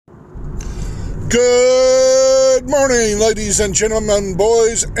Good morning, ladies and gentlemen,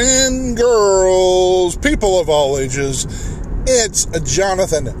 boys and girls, people of all ages. It's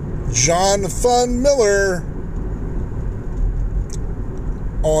Jonathan Miller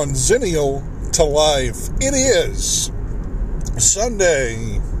on Zennial to Life. It is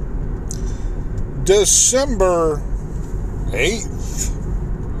Sunday, December 8th,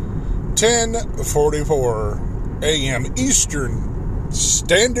 10:44 a.m. Eastern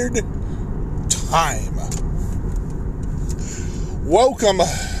Standard Time. Welcome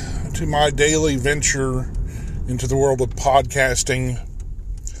to my daily venture into the world of podcasting,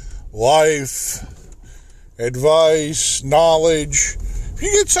 life, advice, knowledge. If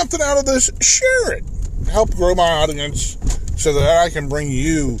you get something out of this, share it. Help grow my audience so that I can bring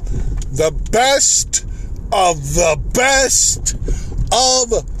you the best of the best of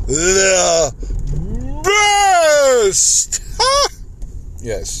the best. Ha!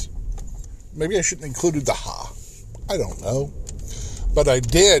 Yes. Maybe I shouldn't have included the ha. I don't know. But I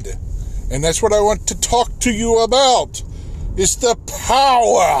did. And that's what I want to talk to you about. Is the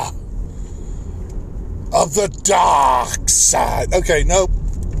power of the dark side. Okay, nope.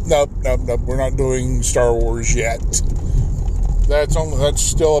 We're not doing Star Wars yet. That's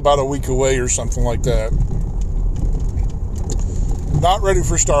still about a week away or something like that. Not ready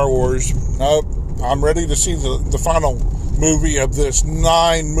for Star Wars. Nope. I'm ready to see the final movie of this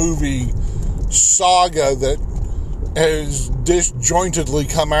 9-movie saga that has disjointedly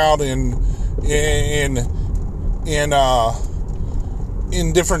come out in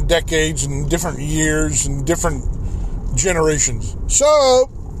different decades and different years and different generations. So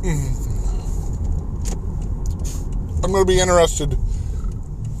I'm going to be interested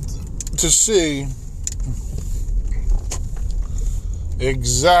to see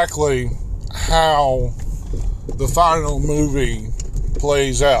exactly how the final movie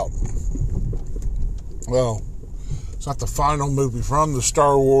plays out. Well, it's not the final movie from the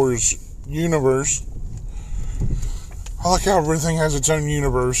Star Wars universe. I like how everything has its own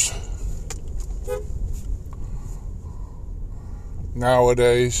universe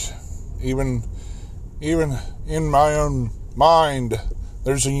nowadays. Even in my own mind,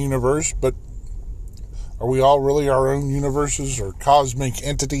 there's a universe, but are we all really our own universes or cosmic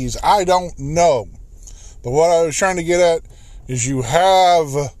entities? I don't know. But what I was trying to get at is you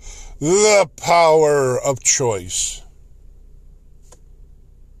have the power of choice.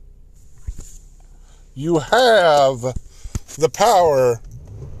 You have the power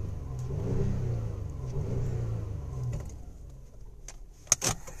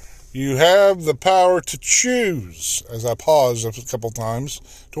to choose, as I pause a couple times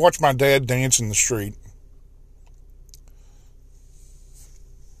to watch my dad dance in the street.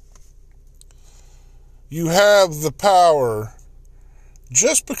 You have the power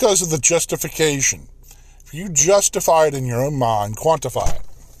just because of the justification. If you justify it in your own mind, quantify it.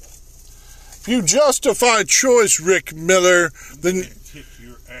 If you justify choice, Rick Miller, then kick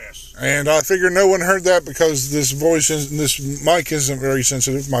your ass. And I figure no one heard that because this mic isn't very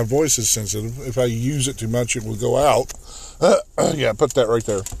sensitive. My voice is sensitive. If I use it too much, it will go out. Yeah, put that right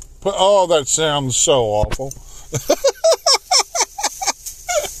there. Oh, that sounds so awful.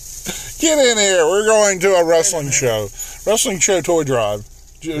 Get in here. We're going to a wrestling show. Wrestling show toy drive.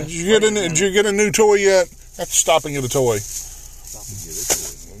 Did you get a new toy yet? Have to stop and get a toy.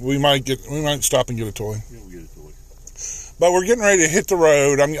 We might stop and get a toy. Yeah, we'll get a toy. But we're getting ready to hit the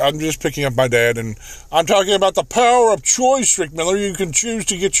road. I'm just picking up my dad, and I'm talking about the power of choice, Rick Miller. You can choose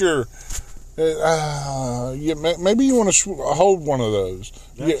to get your. Maybe you want to hold one of those.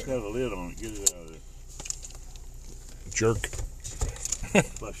 That's got a lid on it. Get it out of there. Jerk.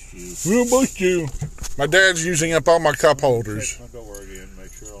 Bust you. We'll bust you. My dad's using up all my cup holders. Check my door again.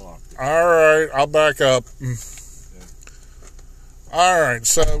 Make sure I locked it. All right, I'll back up. Okay. All right,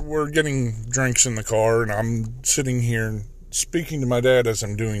 so we're getting drinks in the car, and I'm sitting here and speaking to my dad as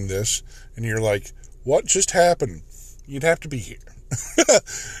I'm doing this, and you're like, "What just happened?" You'd have to be here.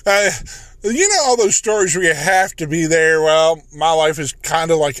 You know all those stories where you have to be there? Well, my life is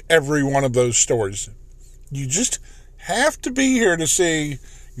kind of like every one of those stories. You just have to be here to see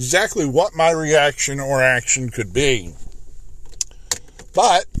exactly what my reaction or action could be.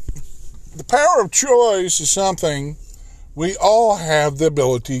 But the power of choice is something we all have the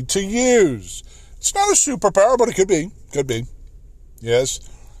ability to use. It's not a superpower, but it could be. Could be. Yes.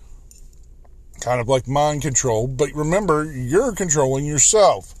 Kind of like mind control. But remember, you're controlling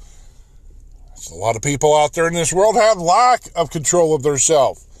yourself. There's a lot of people out there in this world have lack of control of their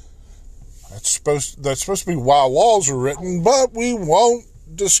self. That's supposed to be why laws are written, but we won't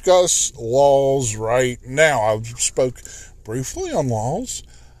discuss laws right now. I spoke briefly on laws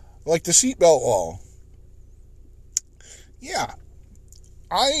like the seatbelt law. Yeah,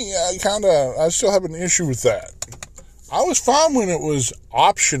 I still have an issue with that. I was fine when it was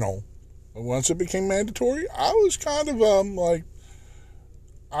optional. But once it became mandatory, I was kind of, like,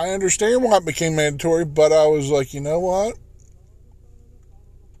 I understand why it became mandatory, but I was like, you know what?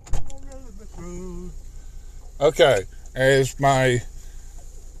 Okay, as my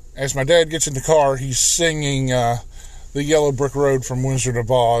dad gets in the car, he's singing the Yellow Brick Road from Wizard of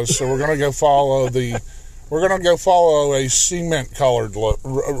Oz. So we're gonna go follow a cement-colored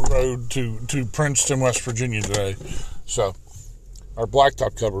road to Princeton, West Virginia today. So our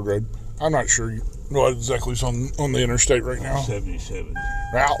blacktop covered road. I'm not sure what exactly is on the interstate right now. 77.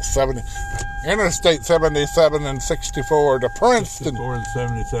 Route 70, Interstate 77 and 64 to Princeton. 64 and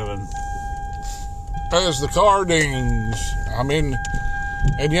 77. As the car dings,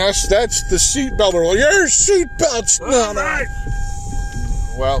 and yes, that's the seatbelt. Your seatbelt's not on.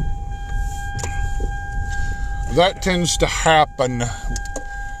 Well, that tends to happen.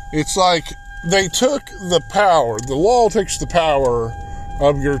 It's like they took the power. The law takes the power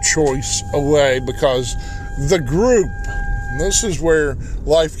of your choice away because the group. And this is where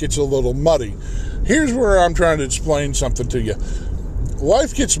life gets a little muddy. Here's where I'm trying to explain something to you.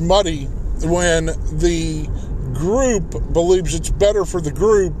 Life gets muddy when the group believes it's better for the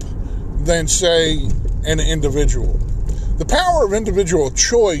group than, say, an individual. The power of individual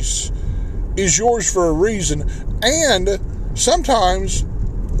choice is yours for a reason, and sometimes,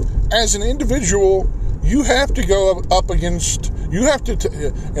 as an individual, you have to go up against, you have to,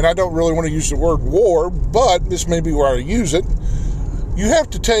 and I don't really want to use the word war, but this may be where I use it, you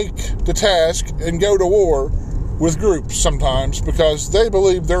have to take the task and go to war with groups sometimes because they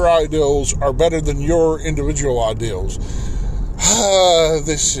believe their ideals are better than your individual ideals.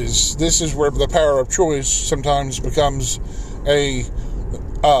 This is where the power of choice sometimes becomes a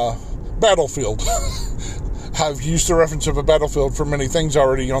battlefield. I've used the reference of a battlefield for many things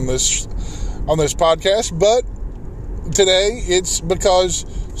already on this podcast, but today it's because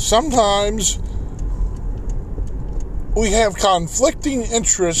sometimes we have conflicting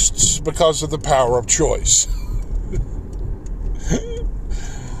interests because of the power of choice.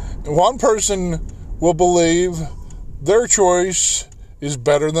 One person will believe their choice is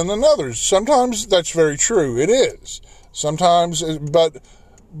better than another's. Sometimes that's very true. It is. Sometimes, but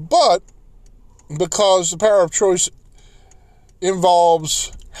because the power of choice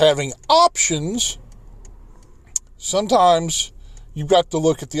involves having options, sometimes you've got to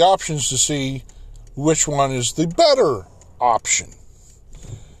look at the options to see which one is the better option.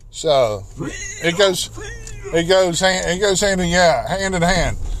 So it goes hand in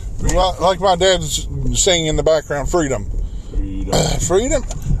hand. Like my dad's saying in the background, freedom.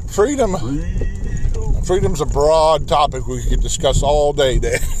 Freedom's a broad topic we could discuss all day,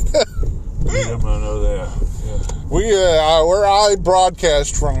 Dad. Freedom, I know that. Yeah. Where I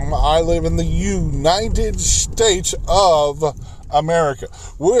broadcast from, I live in the United States of America,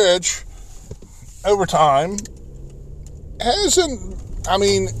 which over time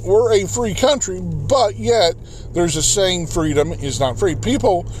we're a free country, but yet there's a saying, freedom is not free.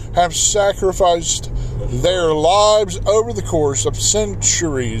 People have sacrificed their lives over the course of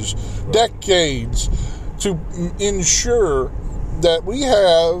centuries, decades, to ensure that we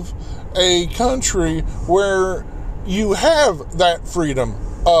have a country where you have that freedom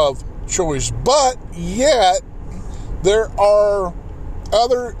of choice. But yet, there are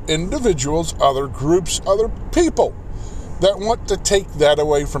other individuals, other groups, other people that want to take that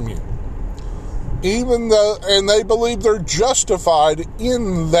away from you. And they believe they're justified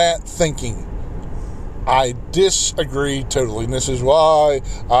in that thinking. I disagree totally, and this is why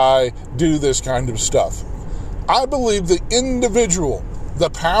I do this kind of stuff. I believe the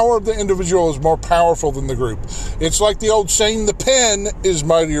power of the individual is more powerful than the group. It's like the old saying, the pen is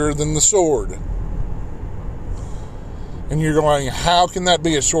mightier than the sword. And you're going, how can that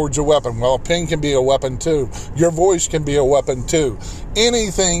be? A sword's a weapon. Well, a pen can be a weapon too. Your voice can be a weapon too.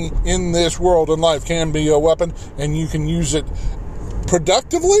 Anything in this world and life can be a weapon, and you can use it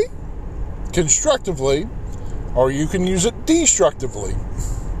productively, constructively, or you can use it destructively.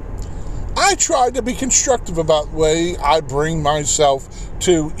 I try to be constructive about the way I bring myself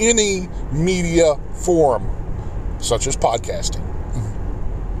to any media forum, such as podcasting.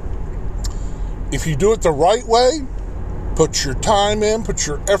 If you do it the right way, put your time in, put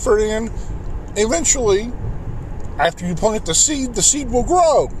your effort in, eventually, after you plant the seed will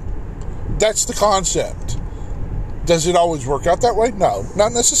grow. That's the concept. Does it always work out that way? No,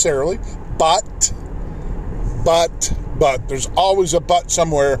 not necessarily. But, there's always a but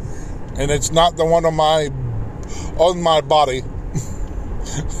somewhere, and it's not the one on my body.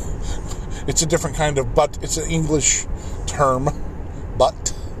 It's a different kind of butt. It's an English term,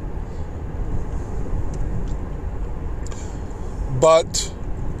 butt. But,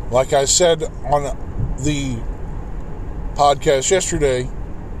 like I said on the podcast yesterday,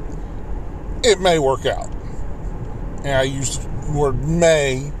 it may work out. And I used the word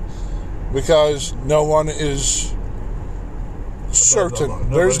may because no one is certain.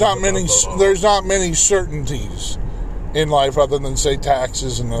 There's not many certainties in life other than, say,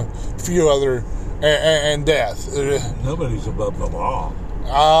 taxes and a few other, and death. Nobody's above the law.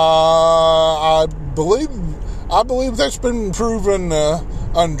 I believe that's been proven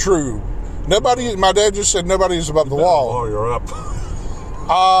untrue. Nobody. My dad just said nobody is above the law. You're up.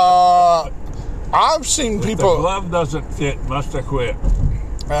 I've seen If people. the glove doesn't fit, must have quit.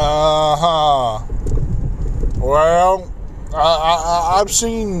 Well, I've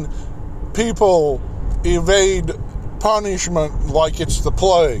seen people evade punishment like it's the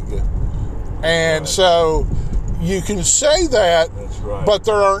plague, and so you can say that. That's right. But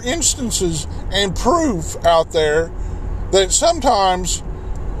there are instances and proof out there that sometimes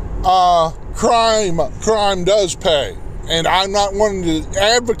crime does pay. And I'm not wanting to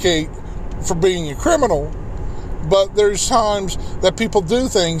advocate for being a criminal, but there's times that people do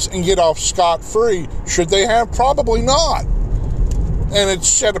things and get off scot-free. Should they have? Probably not. And it's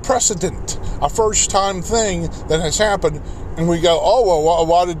set a precedent, a first-time thing that has happened, and we go, oh, well,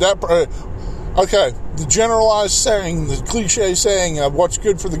 why did that... Okay, the generalized saying, the cliche saying of what's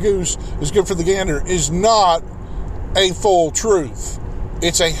good for the goose is good for the gander is not a full truth.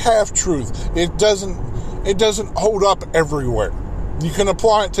 It's a half-truth. It doesn't hold up everywhere. You can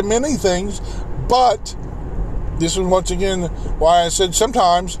apply it to many things, but this is once again why I said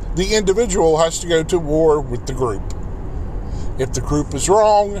sometimes the individual has to go to war with the group. If the group is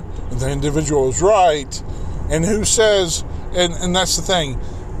wrong, and the individual is right, and who says, and that's the thing,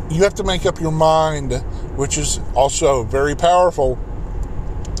 you have to make up your mind, which is also very powerful,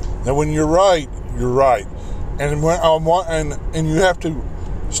 that when you're right, you're right. And and you have to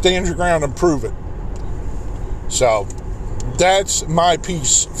stand your ground and prove it. So, that's my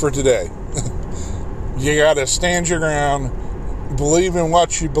piece for today. You gotta stand your ground, believe in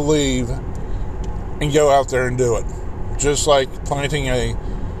what you believe, and go out there and do it. Just like planting a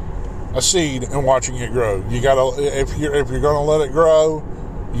seed and watching it grow. You gotta, if you're gonna let it grow,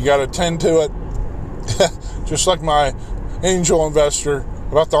 you gotta tend to it. Just like my angel investor,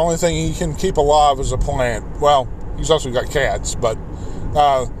 about the only thing he can keep alive is a plant. Well, he's also got cats, but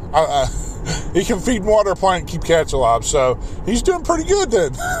he can feed and water a plant and keep cats alive, so he's doing pretty good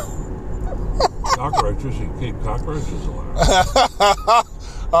then. Cockroaches, you can keep cockroaches alive.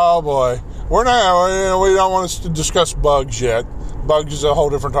 Oh boy. We don't want us to discuss bugs yet. Bugs is a whole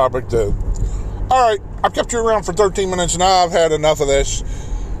different topic too. Alright, I've kept you around for 13 minutes and I've had enough of this.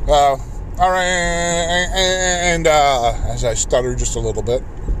 Alright, and as I stutter just a little bit,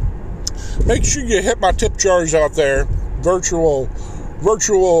 make sure you hit my tip jars out there, virtual /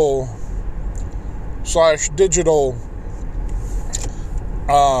 digital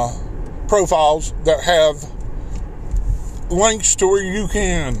profiles that have links to where you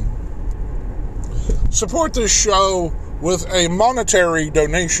can support this show with a monetary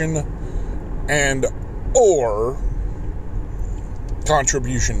donation and or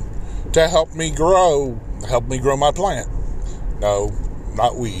contribution to help me grow my plant. No,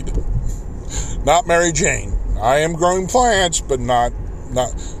 not weed. Not Mary Jane. I am growing plants, but not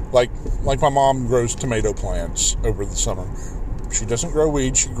like my mom grows tomato plants over the summer. She doesn't grow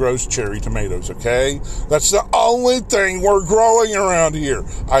weed, she grows cherry tomatoes, okay? That's the only thing we're growing around here.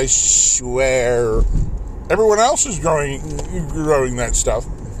 I swear. Everyone else is growing that stuff.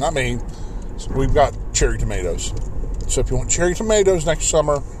 Not me. So we've got cherry tomatoes. So if you want cherry tomatoes next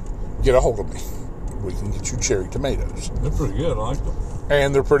summer, get a hold of me. We can get you cherry tomatoes. They're pretty good, I like them.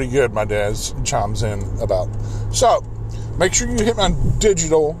 And they're pretty good, my dad chimes in about. So, make sure you hit my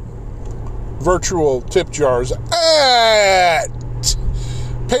digital virtual tip jars at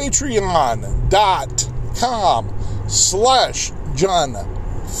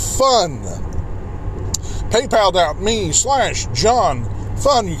patreon.com/JohnFun.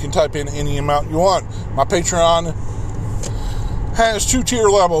 PayPal.me/JohnFun. You can type in any amount you want. My Patreon has 2 tier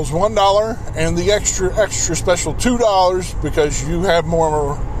levels, $1 and the extra special $2 because you have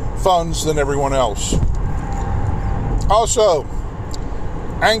more funds than everyone else. Also,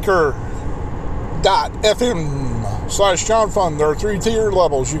 Anchor.fm/JohnFun. There are 3 tier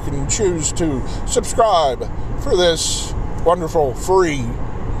levels. You can choose to subscribe for this wonderful free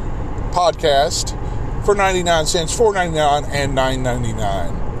podcast for 99 cents, $4.99, and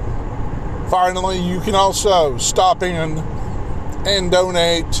 $9.99. Finally, you can also stop in and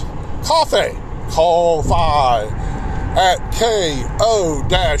donate coffee. Ko-Fi at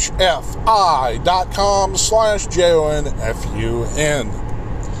ko-fi.com/JONFUN.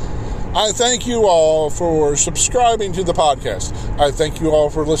 I thank you all for subscribing to the podcast. I thank you all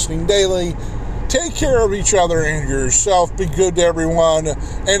for listening daily. Take care of each other and yourself. Be good to everyone.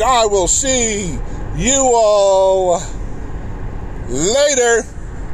 And I will see you all later.